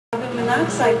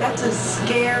monoxide, that's a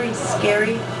scary,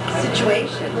 scary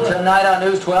situation. Tonight on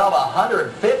News 12,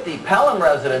 150 Pelham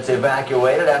residents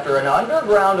evacuated after an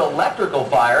underground electrical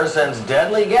fire sends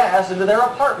deadly gas into their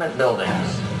apartment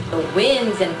buildings. The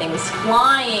winds and things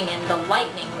flying and the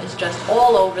lightning was just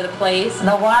all over the place.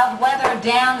 The wild weather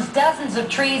downs dozens of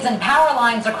trees and power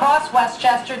lines across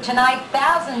Westchester tonight.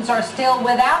 Thousands are still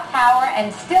without power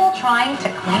and still trying to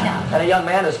clean up. And a young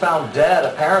man is found dead,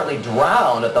 apparently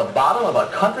drowned at the bottom of a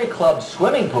country club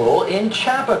swimming pool in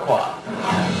Chappaqua.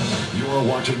 You're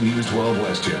watching News 12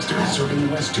 Westchester, serving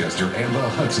Westchester and the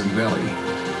Hudson Valley.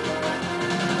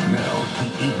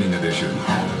 Now, the evening edition.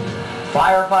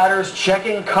 Firefighters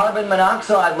checking carbon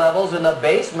monoxide levels in the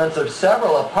basements of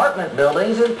several apartment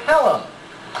buildings in Pelham.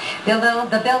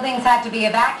 The buildings had to be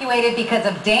evacuated because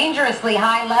of dangerously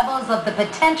high levels of the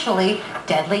potentially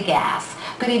deadly gas.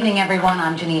 Good evening, everyone.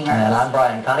 I'm Janine Rose. And I'm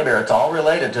Brian Conybeare. It's all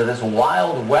related to this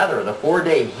wild weather. The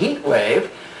 4-day heat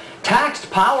wave taxed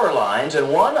power lines, and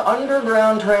one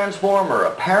underground transformer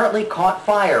apparently caught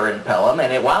fire in Pelham,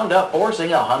 and it wound up forcing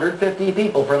 150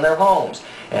 people from their homes.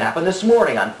 It happened this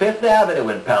morning on 5th Avenue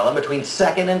in Pelham between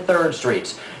 2nd and 3rd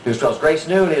Streets. News 12's Grace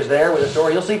Noon is there with a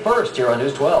story you'll see first here on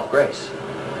News 12. Grace.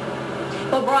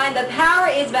 Well, Brian, the power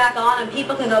is back on and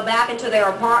people can go back into their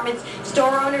apartments.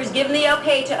 Store owners given the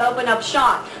okay to open up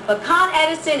shop. But Con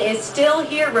Edison is still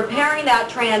here repairing that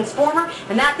transformer,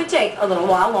 and that could take a little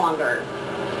while longer.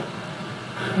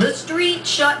 The street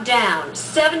shut down.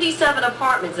 77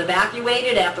 apartments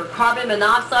evacuated after carbon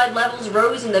monoxide levels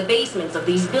rose in the basements of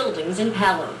these buildings in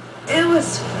Pelham. It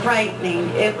was frightening.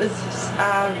 It was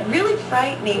really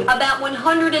frightening. About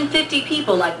 150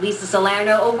 people like Lisa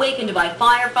Salerno awakened by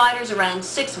firefighters around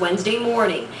 6 Wednesday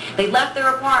morning. They left their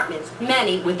apartments,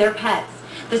 many with their pets.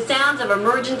 The sounds of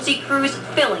emergency crews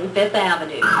filling 5th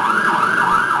Avenue.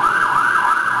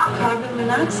 Carbon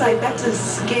monoxide, that's a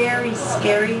scary,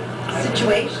 scary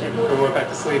situation. We went back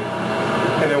to sleep,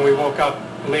 and then we woke up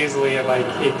lazily at like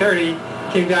 8:30,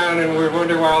 came down, and we were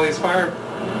wondering why all these fire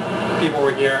people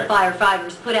were here.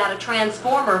 Firefighters put out a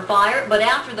transformer fire, but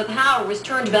after the power was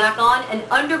turned back on, an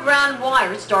underground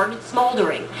wire started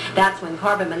smoldering. That's when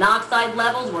carbon monoxide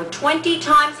levels were 20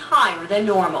 times higher than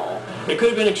normal. It could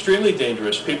have been extremely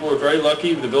dangerous. People were very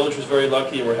lucky, the village was very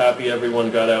lucky, and we're happy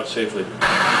everyone got out safely.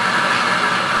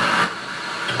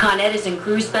 Con Edison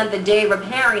crews spent the day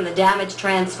repairing the damaged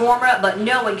transformer, but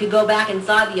no one could go back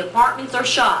inside the apartments or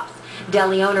shops.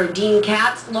 Deli owner Dean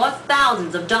Katz lost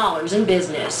thousands of dollars in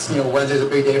business. You know, Wednesday's a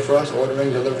big day for us,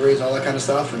 ordering, deliveries, all that kind of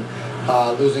stuff, and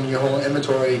losing your whole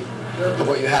inventory of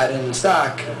what you had in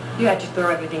stock. You had to throw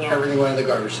everything out. Everything went in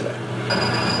the garbage today.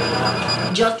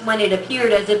 Just when it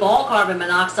appeared as if all carbon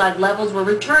monoxide levels were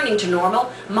returning to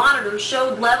normal, monitors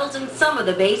showed levels in some of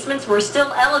the basements were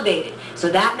still elevated, so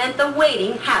that meant the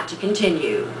waiting had to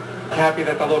continue. Happy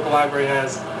that the local library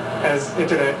has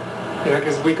internet, you know,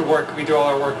 because we do all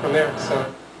our work from there. So.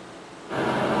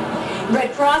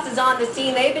 Red Cross is on the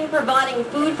scene. They've been providing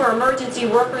food for emergency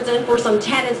workers and for some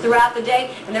tenants throughout the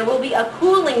day, and there will be a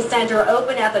cooling center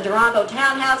open at the Durango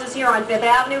townhouses here on 5th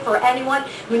Avenue for anyone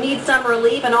who needs some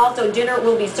relief, and also dinner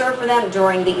will be served for them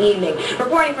during the evening.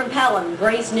 Reporting from Pelham,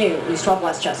 Grace Noon, News 12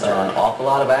 Westchester. An awful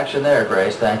lot of action there,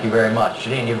 Grace. Thank you very much.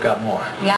 Janine, you've got more. Yeah.